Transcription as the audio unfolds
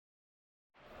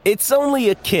It's only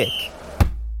a kick,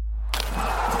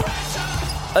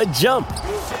 a jump,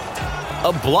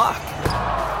 a block.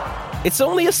 It's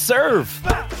only a serve.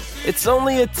 It's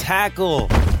only a tackle,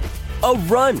 a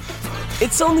run.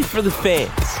 It's only for the fans.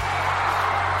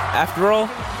 After all,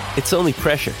 it's only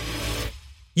pressure.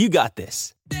 You got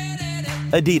this.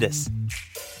 Adidas.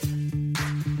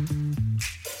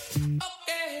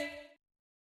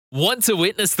 Want to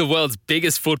witness the world's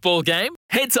biggest football game?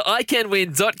 Head to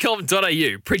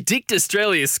iCanWin.com.au, predict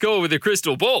Australia's score with a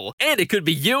crystal ball, and it could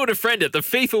be you and a friend at the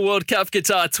FIFA World Cup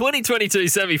Qatar 2022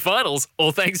 semi-finals,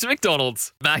 all thanks to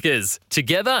McDonald's. Maccas,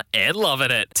 together and loving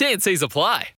it. TNCs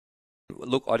apply.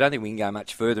 Look, I don't think we can go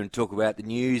much further and talk about the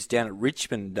news down at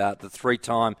Richmond. The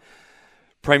three-time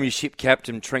Premiership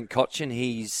captain Trent Cotchin,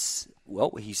 he's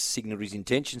signalled his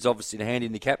intentions, obviously, to hand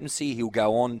in the captaincy. He'll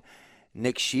go on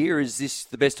next year. Is this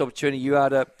the best opportunity you are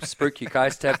to spruik your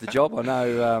case to have the job? I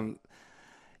know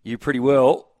you pretty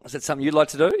well. Is that something you'd like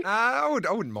to do? I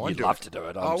wouldn't mind. You'd love to do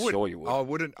it. I'm sure you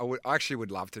would. I actually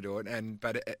would love to do it,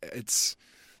 but it's,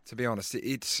 to be honest,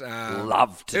 it's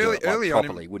love to do it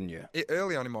properly, wouldn't you?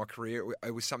 Early on in my career,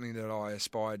 it was something that I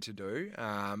aspired to do.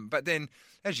 But then,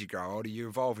 as you grow older, you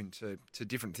evolve into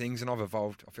different things, and I've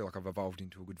evolved. I feel like I've evolved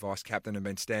into a good vice captain and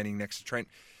been standing next to Trent.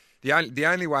 The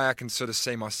only way I can sort of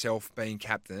see myself being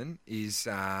captain is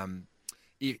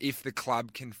if the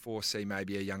club can foresee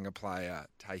maybe a younger player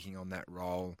taking on that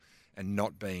role and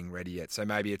not being ready yet. So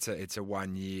maybe it's a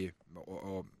 1 year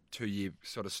or 2 year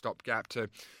sort of stopgap to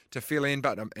fill in.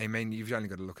 But I mean, you've only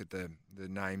got to look at the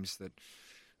names that.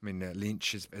 I mean,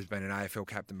 Lynch has been an AFL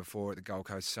captain before at the Gold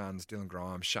Coast Suns. Dylan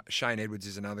Grimes, Shane Edwards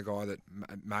is another guy that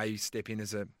may step in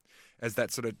as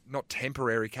that sort of not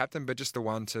temporary captain, but just the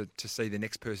one to see the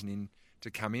next person in to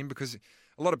come in. Because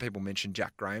a lot of people mention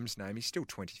Jack Graham's name. He's still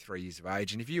 23 years of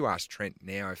age, and if you ask Trent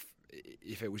now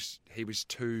if he was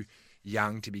too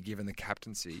young to be given the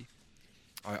captaincy,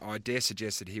 I dare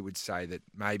suggest that he would say that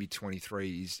maybe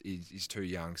 23 is too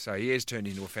young. So he has turned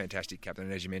into a fantastic captain,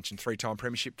 and as you mentioned, 3-time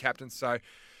Premiership captain. So.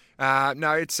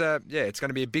 No, it's going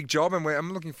to be a big job, and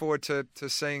I'm looking forward to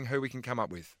seeing who we can come up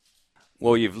with.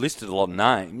 Well, you've listed a lot of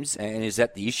names, and is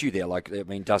that the issue there? Like, I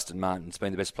mean, Dustin Martin's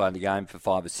been the best player in the game for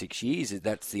 5 or 6 years.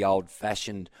 That's the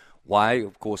old-fashioned way,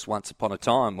 of course, once upon a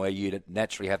time, where you'd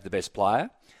naturally have the best player.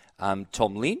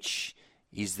 Tom Lynch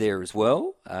is there as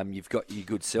well. You've got your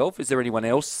good self. Is there anyone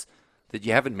else that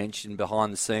you haven't mentioned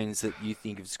behind the scenes that you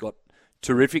think has got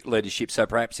terrific leadership? So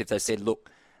perhaps if they said,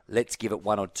 look, let's give it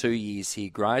 1 or 2 years here,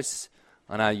 Grace.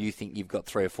 I know you think you've got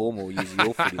 3 or 4 more years of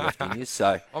your footy left in you,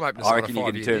 so I reckon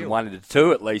you can turn 1 into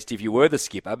 2 at least if you were the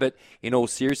skipper. But in all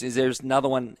seriousness, there's another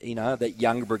one, that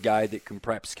younger brigade that can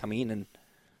perhaps come in and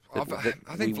that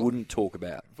I think we wouldn't talk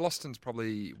about. Vlosten's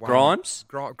probably one. Grimes?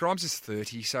 Grimes is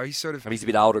 30, so he's sort of... He's a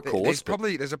bit older, of course. There's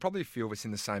probably a few of us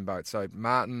in the same boat. So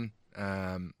Martin,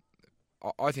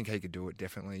 I think he could do it,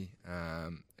 definitely.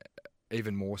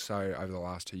 Even more so over the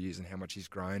last 2 years and how much he's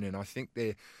grown. And I think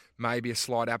there may be a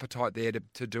slight appetite there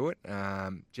to do it.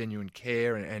 Genuine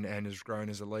care and has grown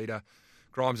as a leader.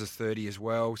 Grimes is 30 as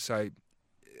well. So,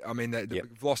 I mean,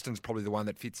 Vlosten's probably the one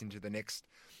that fits into the next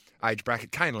age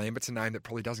bracket. Kane Lambert's a name that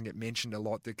probably doesn't get mentioned a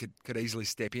lot that could easily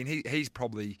step in. He's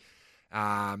probably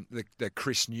the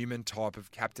Chris Newman type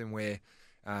of captain where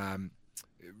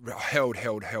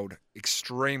held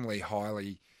extremely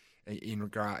highly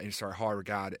high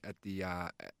regard at the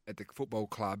football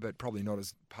club, but probably not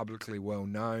as publicly well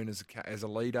known as a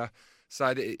leader. So,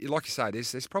 like you say,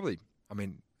 there's probably, I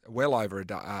mean, well over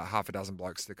half a dozen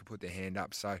blokes that could put their hand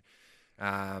up. So,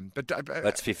 but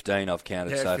that's 15 I've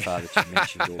counted so far that you've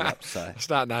mentioned all up. So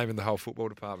start naming the whole football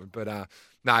department. But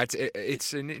no,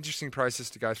 it's an interesting process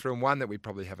to go through, and one that we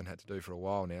probably haven't had to do for a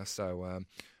while now. So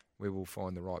we will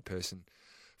find the right person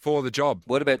for the job.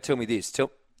 What about? Tell me this.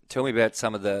 Tell me about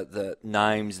some of the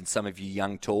names and some of your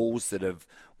young tools that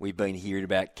we've been hearing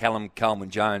about. Callum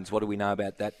Coleman-Jones, what do we know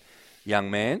about that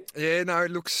young man? Yeah, no,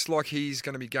 it looks like he's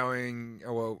going to be going.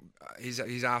 Well, he's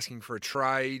asking for a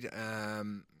trade.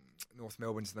 North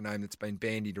Melbourne's the name that's been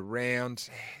bandied around.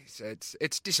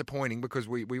 It's disappointing because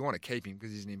we want to keep him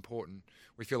because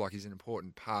we feel like he's an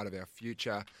important part of our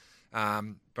future.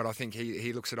 But I think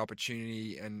he looks at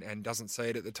opportunity and doesn't see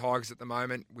it at the Tigers at the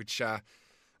moment, which, I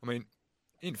mean,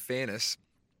 in fairness,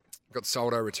 got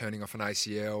Soldo returning off an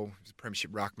ACL. He's a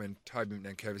premiership ruckman. Toby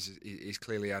Nankervis is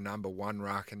clearly our number one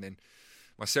ruck. And then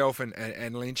myself and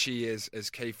Lynchy as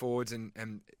key forwards. And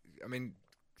I mean,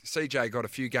 CJ got a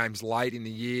few games late in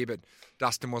the year, but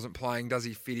Dustin wasn't playing. Does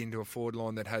he fit into a forward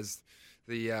line that has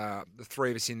the three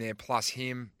of us in there plus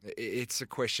him? It's a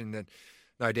question that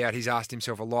no doubt he's asked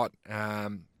himself a lot.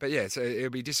 But yeah, so it'll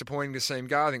be disappointing to see him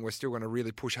go. I think we're still going to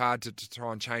really push hard to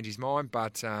try and change his mind.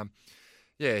 But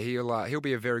yeah, he'll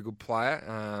be a very good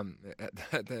player.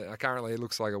 Currently, it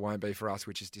looks like it won't be for us,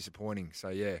 which is disappointing. So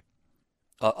yeah.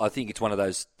 I think it's one of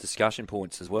those discussion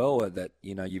points as well that,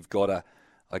 you've got a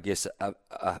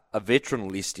veteran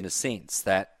list in a sense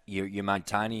that you're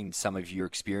maintaining some of your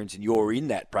experience and you're in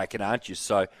that bracket, aren't you?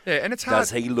 So yeah, and it's hard.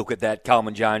 Does he look at that,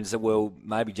 Coleman Jones, that, well,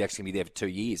 maybe Jack's going to be there for 2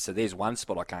 years, so there's one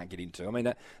spot I can't get into. I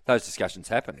mean, those discussions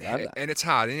happen, don't they? And it's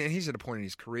hard. And he's at a point in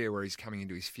his career where he's coming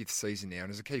into his 5th season now.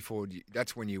 And as a key forward,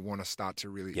 that's when you want to start to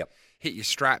really hit your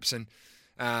straps. And,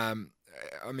 I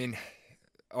mean,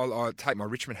 I'll take my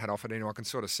Richmond hat off it, and I can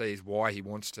sort of see why he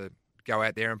wants to go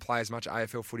out there and play as much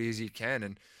AFL footy as he can.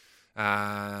 And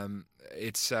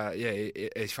if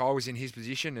I was in his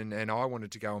position and I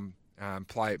wanted to go and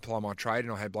apply my trade,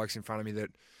 and I had blokes in front of me that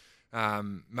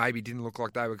maybe didn't look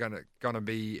like they were going to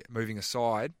be moving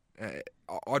aside,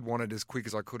 I'd want it as quick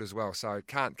as I could as well. So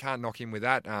can't knock him with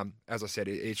that. As I said,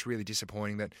 it's really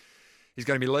disappointing that he's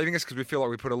going to be leaving us because we feel like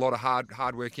we put a lot of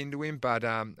hard work into him. But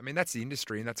I mean, that's the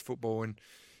industry and that's football, and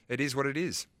it is what it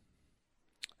is.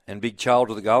 And big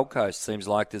child of the Gold Coast, seems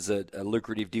like there's a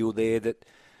lucrative deal there.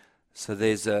 So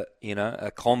there's a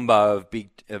combo of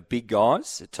big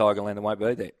guys at Tigerland that won't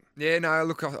be there. Yeah, no,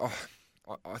 look,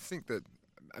 I think that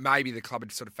maybe the club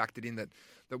had sort of factored in that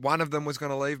one of them was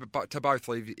going to leave, but to both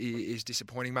leave is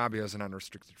disappointing. Marbio is an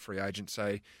unrestricted free agent,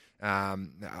 so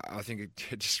I think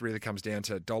it just really comes down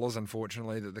to dollars,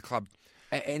 unfortunately, that the club...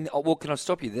 And well, can I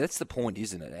stop you? That's the point,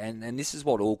 isn't it? And this is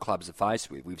what all clubs are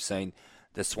faced with. We've seen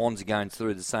the Swans are going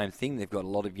through the same thing. They've got a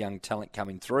lot of young talent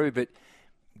coming through, but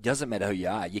it doesn't matter who you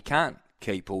are. You can't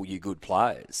keep all your good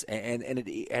players. And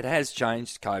it has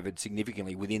changed, COVID,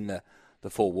 significantly within the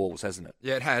four walls, hasn't it?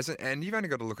 Yeah, it has. And you've only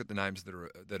got to look at the names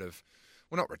that have,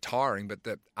 well, not retiring, but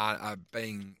that are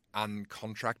being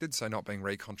uncontracted, so not being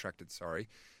recontracted, sorry.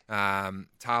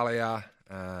 Talia,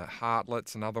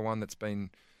 Hartlett's another one that's been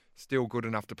still good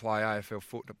enough to play AFL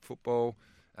football.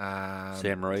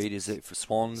 Sam Reid, is it for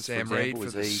Swans? Sam Reid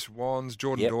for the Swans.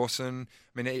 Jordan Dawson.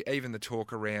 I mean, even the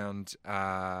talk around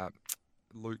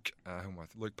Luke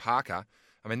Parker.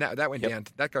 I mean, that went down.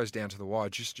 That goes down to the wire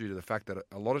just due to the fact that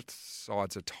a lot of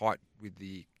sides are tight with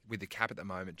the cap at the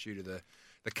moment due to the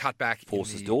cutback.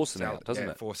 Forces Dawson out, doesn't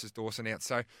it? Forces Dawson out.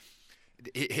 So,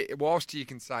 whilst you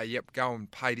can say, yep, go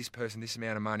and pay this person this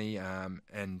amount of money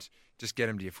and just get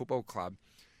them to your football club,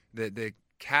 the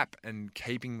cap and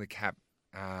keeping the cap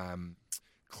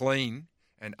clean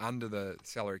and under the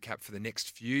salary cap for the next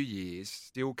few years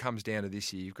still comes down to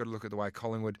this year. You've got to look at the way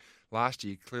Collingwood last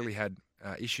year clearly had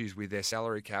issues with their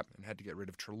salary cap and had to get rid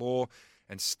of Treloar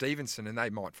and Stevenson, and they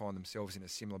might find themselves in a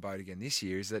similar boat again this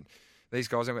year, is that these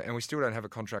guys, and we still don't have a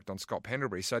contract on Scott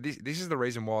Pendlebury. So this is the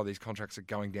reason why these contracts are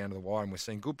going down to the wire, and we're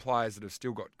seeing good players that have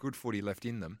still got good footy left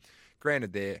in them.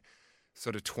 Granted, they're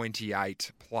sort of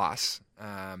 28 plus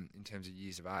in terms of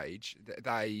years of age.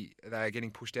 They are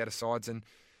getting pushed out of sides, and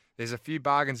there's a few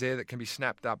bargains there that can be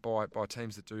snapped up by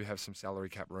teams that do have some salary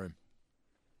cap room.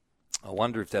 I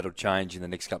wonder if that'll change in the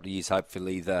next couple of years.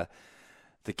 Hopefully the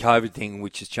COVID thing,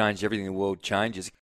 which has changed everything in the world, changes.